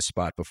been in this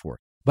spot before.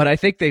 But I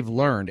think they've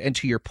learned. And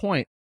to your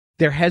point,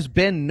 there has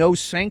been no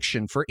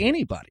sanction for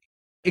anybody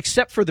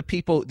except for the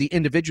people, the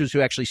individuals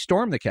who actually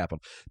stormed the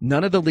Capitol.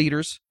 None of the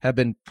leaders have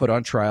been put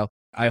on trial.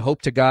 I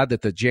hope to God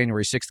that the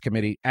January 6th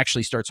committee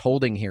actually starts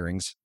holding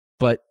hearings,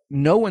 but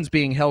no one's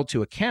being held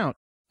to account.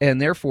 And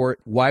therefore,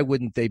 why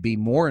wouldn't they be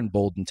more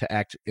emboldened to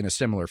act in a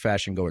similar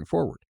fashion going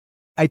forward?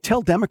 I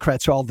tell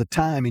Democrats all the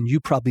time, and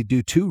you probably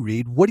do too,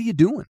 Reed, what are you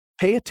doing?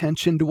 Pay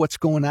attention to what's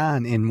going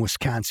on in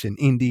Wisconsin,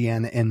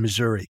 Indiana, and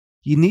Missouri.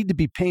 You need to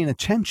be paying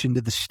attention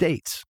to the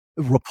states.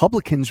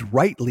 Republicans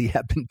rightly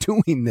have been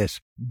doing this,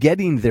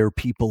 getting their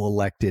people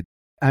elected.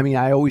 I mean,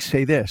 I always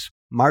say this,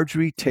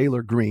 Marjorie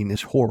Taylor Greene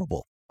is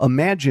horrible.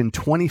 Imagine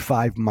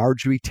 25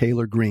 Marjorie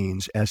Taylor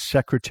Greenes as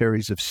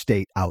secretaries of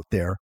state out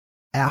there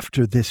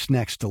after this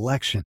next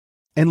election.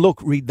 And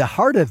look, Reed, the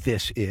heart of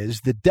this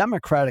is the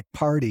Democratic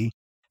Party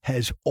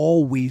has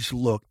always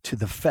looked to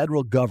the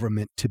federal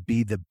government to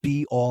be the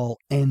be-all,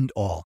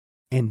 end-all.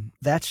 And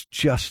that's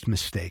just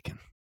mistaken.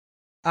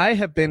 I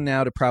have been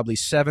now to probably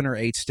 7 or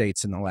 8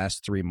 states in the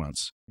last 3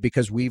 months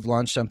because we've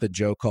launched something,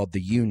 Joe, called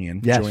The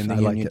Union, yes,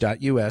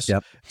 jointheunion.us,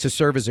 Yep. to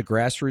serve as a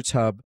grassroots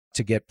hub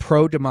to get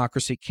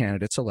pro-democracy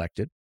candidates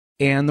elected.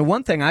 And the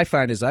one thing I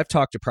find is I've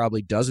talked to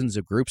probably dozens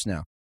of groups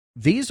now.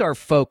 These are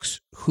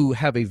folks who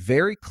have a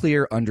very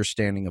clear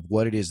understanding of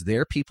what it is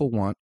their people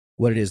want,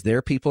 what it is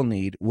their people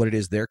need, what it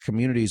is their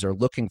communities are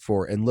looking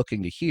for and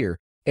looking to hear.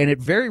 And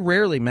it very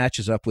rarely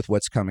matches up with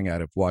what's coming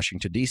out of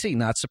Washington, D.C.,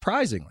 not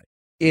surprisingly.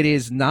 It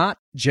is not,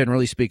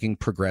 generally speaking,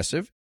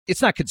 progressive.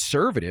 It's not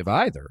conservative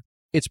either.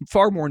 It's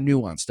far more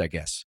nuanced, I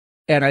guess.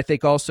 And I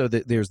think also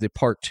that there's the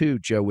part two,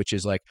 Joe, which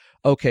is like,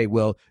 okay,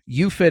 well,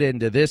 you fit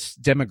into this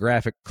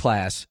demographic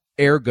class,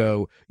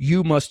 ergo,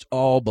 you must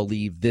all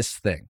believe this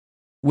thing.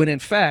 When in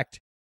fact,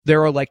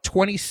 there are like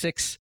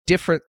 26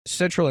 different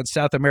Central and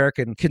South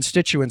American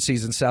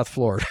constituencies in South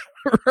Florida,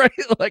 right?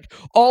 Like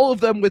all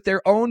of them with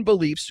their own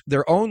beliefs,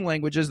 their own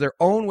languages, their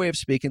own way of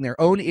speaking, their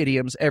own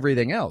idioms,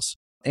 everything else.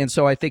 And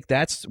so I think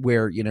that's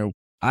where,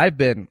 I've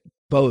been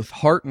both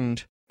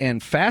heartened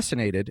and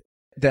fascinated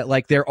that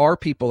like there are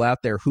people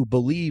out there who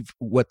believe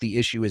what the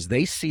issue is.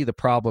 They see the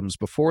problems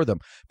before them.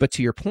 But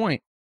to your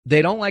point,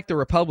 they don't like the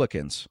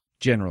Republicans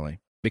generally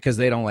because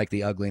they don't like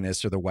the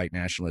ugliness or the white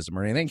nationalism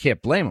or anything.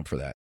 Can't blame them for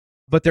that.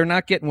 But they're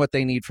not getting what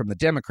they need from the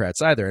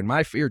Democrats either. And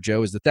my fear,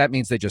 Joe, is that that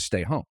means they just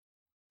stay home.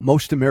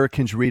 Most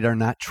Americans, Reed, are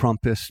not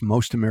Trumpists.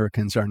 Most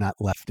Americans are not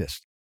leftists.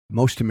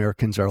 Most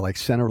Americans are like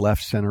center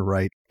left, center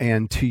right.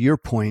 And to your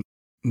point,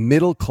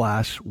 middle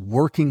class,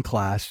 working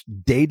class,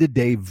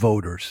 day-to-day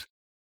voters.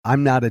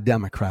 I'm not a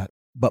Democrat,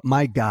 but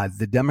my God,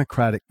 the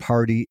Democratic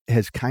Party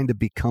has kind of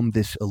become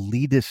this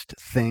elitist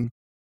thing,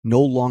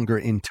 no longer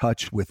in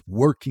touch with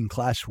working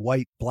class,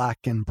 white, black,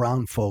 and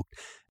brown folk.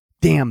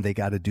 Damn, they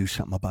got to do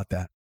something about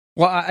that.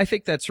 Well, I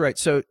think that's right.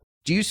 So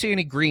do you see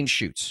any green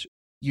shoots?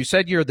 You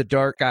said you're the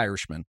dark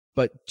Irishman,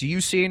 but do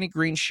you see any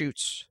green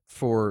shoots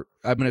for,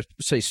 I'm going to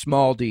say,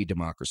 small d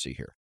democracy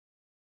here?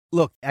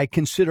 Look, I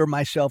consider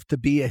myself to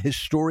be a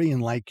historian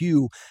like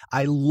you.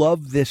 I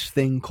love this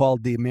thing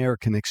called the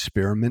American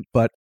experiment,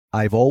 but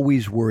I've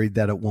always worried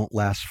that it won't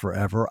last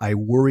forever. I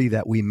worry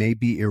that we may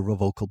be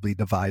irrevocably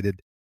divided.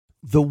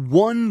 The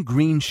one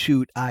green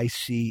shoot I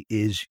see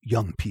is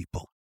young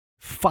people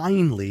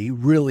finally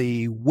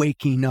really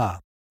waking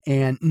up.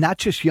 And not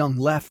just young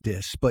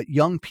leftists, but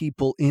young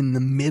people in the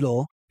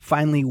middle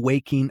finally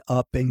waking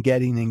up and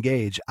getting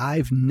engaged.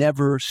 I've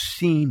never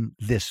seen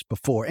this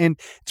before. And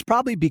it's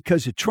probably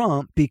because of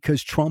Trump,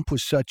 because Trump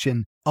was such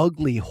an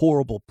ugly,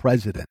 horrible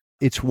president.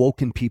 It's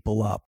woken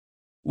people up.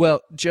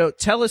 Well, Joe,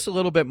 tell us a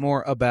little bit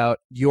more about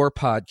your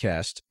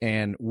podcast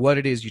and what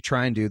it is you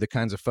try and do, the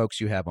kinds of folks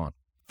you have on.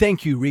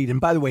 Thank you, Reed.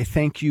 And by the way,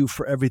 thank you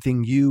for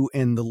everything you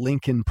and the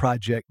Lincoln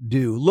Project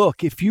do.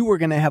 Look, if you were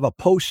going to have a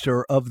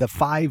poster of the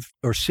 5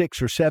 or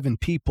 6 or 7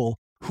 people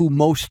who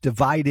most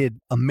divided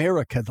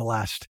America the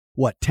last,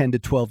 10 to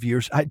 12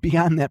 years, I'd be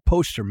on that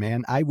poster,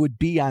 man. I would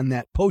be on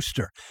that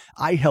poster.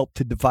 I helped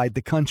to divide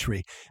the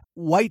country.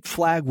 White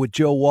Flag with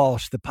Joe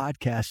Walsh, the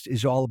podcast,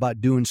 is all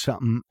about doing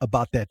something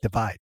about that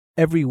divide.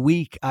 Every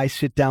week, I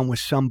sit down with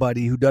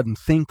somebody who doesn't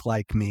think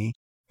like me,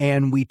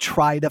 and we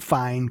try to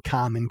find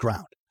common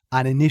ground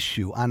on an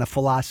issue, on a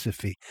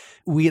philosophy.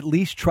 We at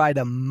least try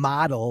to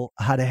model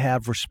how to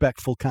have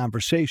respectful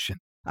conversation.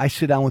 I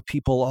sit down with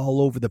people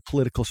all over the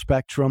political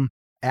spectrum,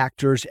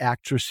 actors,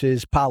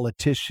 actresses,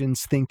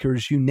 politicians,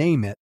 thinkers, you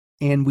name it,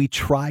 and we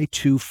try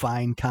to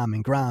find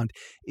common ground.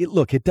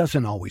 It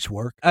doesn't always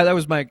work. That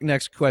was my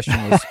next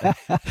question.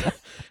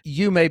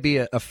 You may be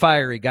a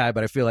fiery guy,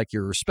 but I feel like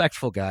you're a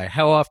respectful guy.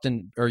 How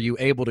often are you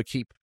able to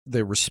keep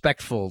the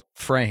respectful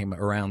frame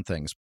around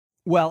things?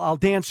 Well, I'll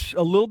dance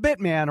a little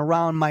bit, man,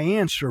 around my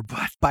answer,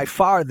 but by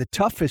far the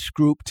toughest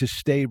group to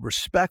stay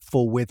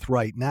respectful with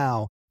right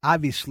now,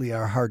 obviously,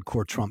 are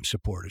hardcore Trump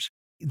supporters.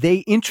 They,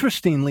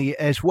 interestingly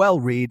as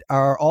well, Reed,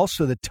 are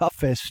also the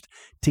toughest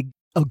to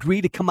agree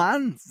to come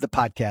on the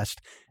podcast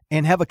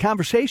and have a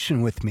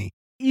conversation with me.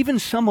 Even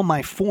some of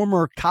my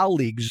former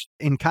colleagues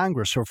in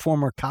Congress or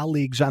former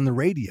colleagues on the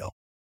radio.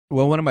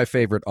 Well, one of my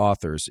favorite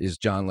authors is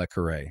John le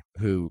Carré,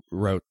 who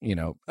wrote,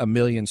 a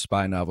million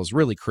spy novels,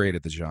 really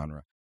created the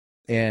genre.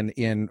 And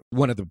in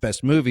one of the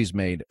best movies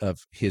made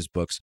of his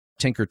books,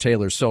 Tinker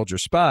Tailor Soldier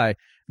Spy,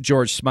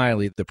 George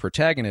Smiley, the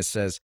protagonist,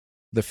 says,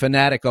 the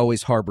fanatic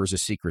always harbors a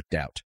secret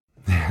doubt.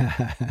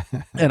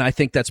 And I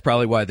think that's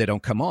probably why they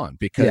don't come on,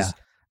 because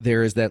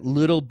there is that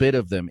little bit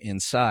of them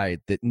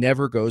inside that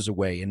never goes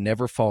away and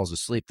never falls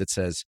asleep that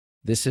says,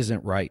 this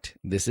isn't right,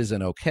 this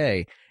isn't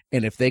okay.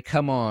 And if they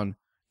come on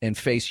and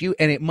face you,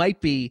 and it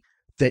might be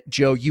that,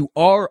 Joe, you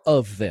are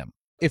of them.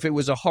 If it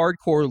was a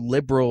hardcore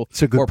liberal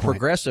or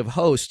progressive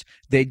host,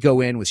 they'd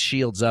go in with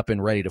shields up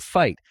and ready to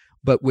fight.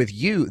 But with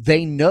you,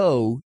 they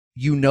know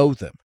you know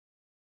them.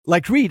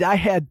 Like Reed, I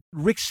had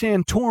Rick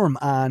Santorum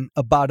on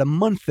about a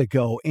month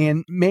ago,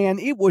 and man,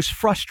 it was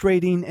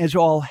frustrating as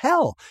all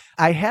hell.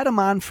 I had him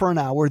on for an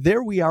hour.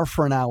 There we are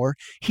for an hour.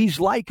 He's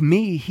like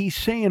me. He's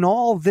saying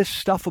all this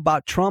stuff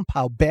about Trump,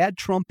 how bad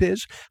Trump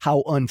is,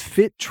 how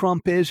unfit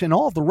Trump is, and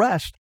all the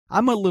rest.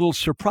 I'm a little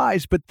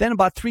surprised, but then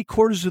about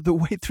 3/4 of the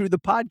way through the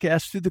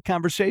podcast, through the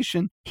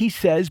conversation, he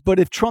says, but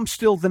if Trump's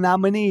still the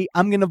nominee,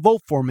 I'm going to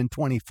vote for him in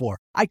 24.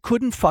 I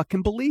couldn't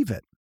fucking believe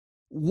it.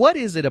 What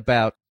is it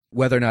about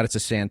whether or not it's a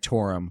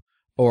Santorum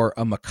or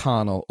a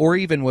McConnell, or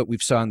even what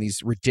we've saw in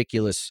these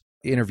ridiculous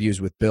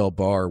interviews with Bill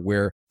Barr,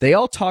 where they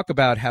all talk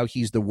about how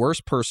he's the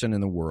worst person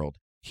in the world.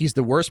 He's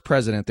the worst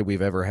president that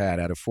we've ever had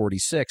out of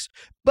 46.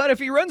 But if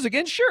he runs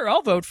again, sure,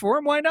 I'll vote for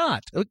him. Why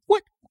not?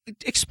 What?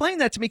 Explain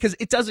that to me, because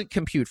it doesn't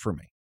compute for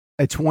me.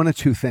 It's one of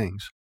two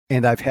things.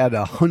 And I've had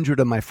 100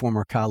 of my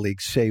former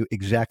colleagues say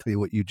exactly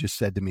what you just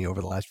said to me over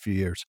the last few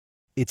years.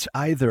 It's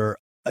either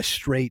a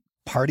straight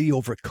party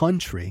over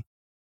country,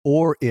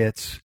 or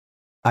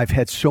I've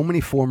had so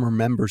many former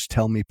members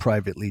tell me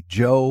privately,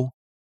 Joe,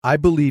 I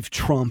believe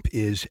Trump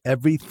is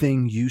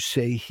everything you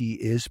say he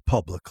is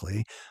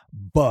publicly,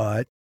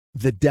 but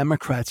the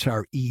Democrats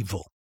are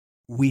evil.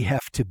 We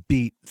have to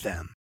beat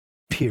them,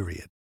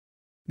 period.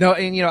 No,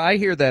 and, I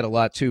hear that a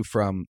lot, too,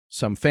 from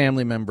some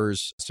family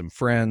members, some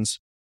friends.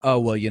 Oh,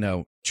 well,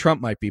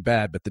 Trump might be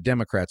bad, but the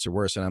Democrats are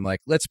worse. And I'm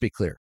like, let's be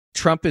clear.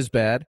 Trump is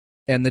bad,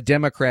 and the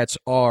Democrats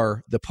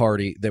are the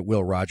party that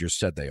Will Rogers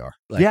said they are.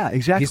 Like, yeah,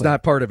 exactly. He's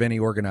not part of any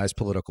organized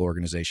political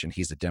organization.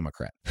 He's a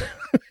Democrat.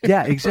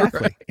 Yeah,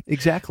 exactly. Right?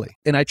 Exactly.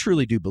 And I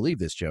truly do believe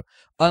this, Joe.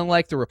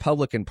 Unlike the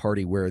Republican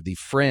Party, where the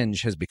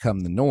fringe has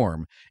become the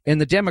norm, in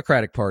the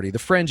Democratic Party, the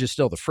fringe is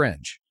still the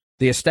fringe.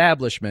 The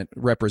establishment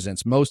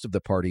represents most of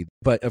the party.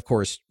 But of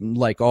course,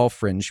 like all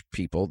fringe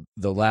people,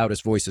 the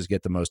loudest voices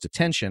get the most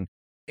attention.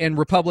 And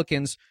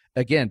Republicans,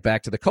 again,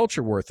 back to the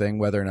culture war thing,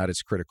 whether or not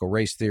it's critical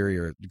race theory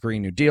or the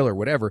Green New Deal or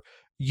whatever,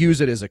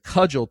 use it as a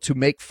cudgel to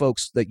make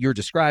folks that you're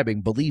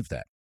describing believe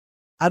that.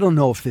 I don't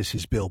know if this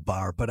is Bill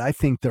Barr, but I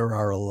think there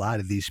are a lot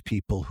of these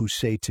people who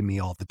say to me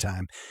all the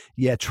time,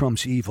 yeah,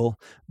 Trump's evil,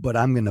 but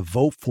I'm going to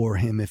vote for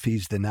him if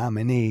he's the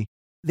nominee.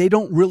 They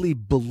don't really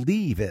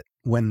believe it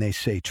when they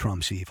say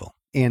Trump's evil.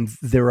 And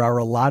there are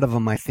a lot of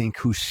them, I think,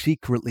 who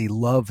secretly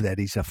love that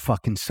he's a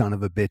fucking son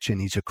of a bitch and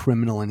he's a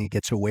criminal and he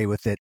gets away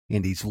with it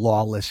and he's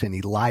lawless and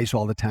he lies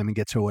all the time and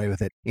gets away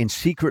with it. And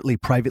secretly,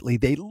 privately,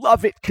 they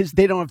love it because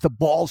they don't have the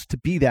balls to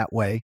be that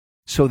way.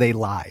 So they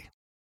lie.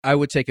 I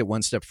would take it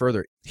one step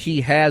further.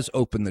 He has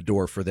opened the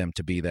door for them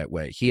to be that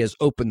way. He has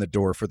opened the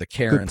door for the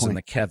Karens and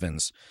the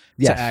Kevins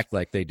to act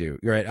like they do.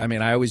 Right? I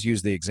mean, I always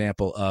use the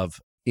example of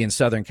in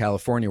Southern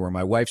California, where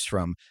my wife's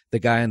from, the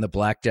guy in the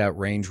blacked out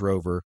Range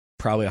Rover,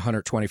 probably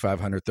 $125,000,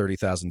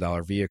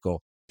 $130,000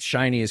 vehicle,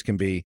 shiny as can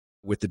be,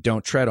 with the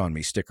 "Don't Tread on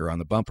Me" sticker on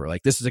the bumper.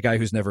 Like, this is a guy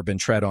who's never been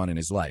tread on in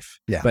his life.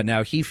 Yeah. But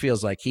now he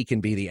feels like he can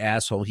be the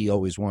asshole he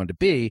always wanted to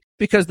be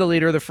because the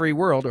leader of the free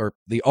world, or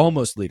the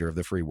almost leader of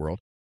the free world,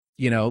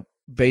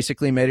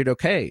 basically made it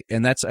okay.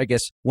 And that's, I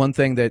guess, one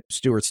thing that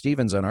Stuart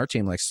Stevens on our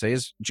team likes to say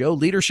is, Joe,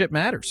 leadership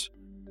matters.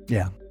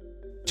 Yeah.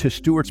 To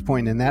Stuart's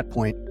point and that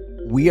point,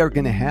 we are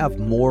going to have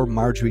more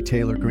Marjorie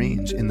Taylor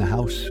Greenes in the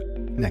House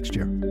next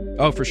year.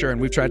 Oh, for sure. And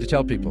we've tried to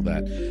tell people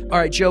that. All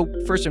right, Joe,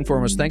 first and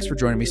foremost, thanks for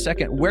joining me.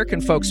 Second, where can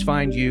folks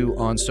find you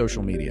on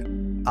social media?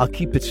 I'll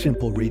keep it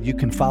simple, Reed. You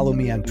can follow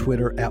me on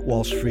Twitter at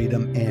Walsh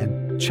Freedom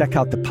and check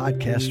out the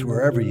podcast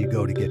wherever you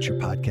go to get your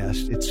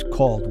podcast. It's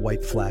called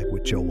White Flag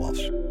with Joe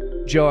Walsh.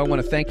 Joe, I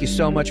want to thank you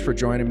so much for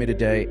joining me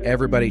today.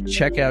 Everybody,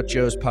 check out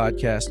Joe's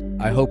podcast.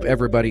 I hope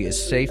everybody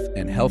is safe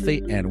and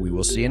healthy, and we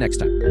will see you next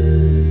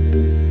time.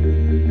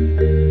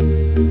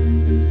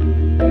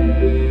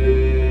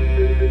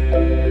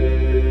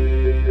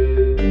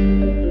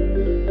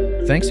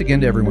 Thanks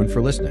again to everyone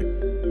for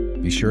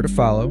listening. Be sure to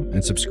follow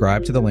and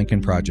subscribe to The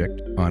Lincoln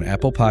Project on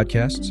Apple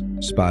Podcasts,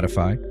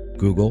 Spotify,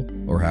 Google,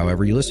 or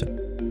however you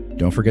listen.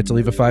 Don't forget to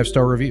leave a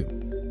 5-star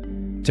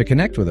review. To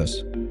connect with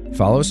us,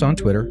 follow us on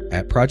Twitter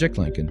at Project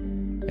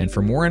Lincoln, and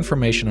for more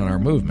information on our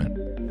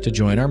movement, to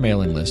join our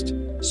mailing list,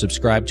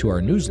 subscribe to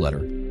our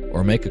newsletter,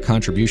 or make a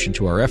contribution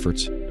to our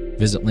efforts,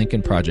 visit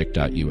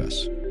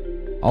lincolnproject.us.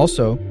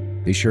 Also,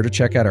 be sure to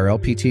check out our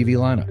LPTV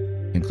lineup,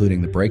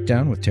 including The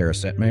Breakdown with Tara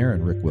Setmayer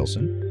and Rick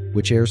Wilson,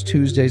 which airs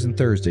Tuesdays and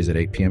Thursdays at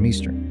 8 p.m.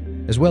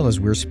 Eastern, as well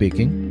as We're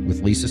Speaking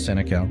with Lisa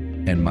Senecal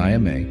and Maya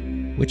May,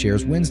 which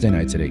airs Wednesday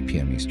nights at 8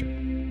 p.m.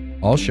 Eastern.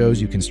 All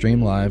shows you can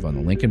stream live on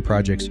the Lincoln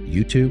Project's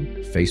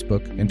YouTube,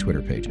 Facebook, and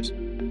Twitter pages.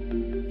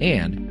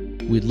 And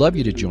we'd love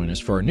you to join us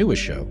for our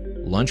newest show,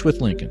 Lunch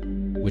with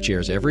Lincoln, which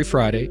airs every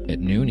Friday at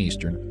noon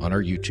Eastern on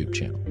our YouTube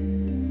channel.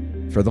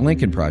 For the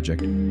Lincoln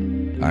Project,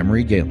 I'm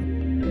Reed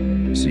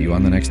Galen. See you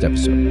on the next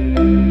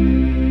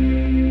episode.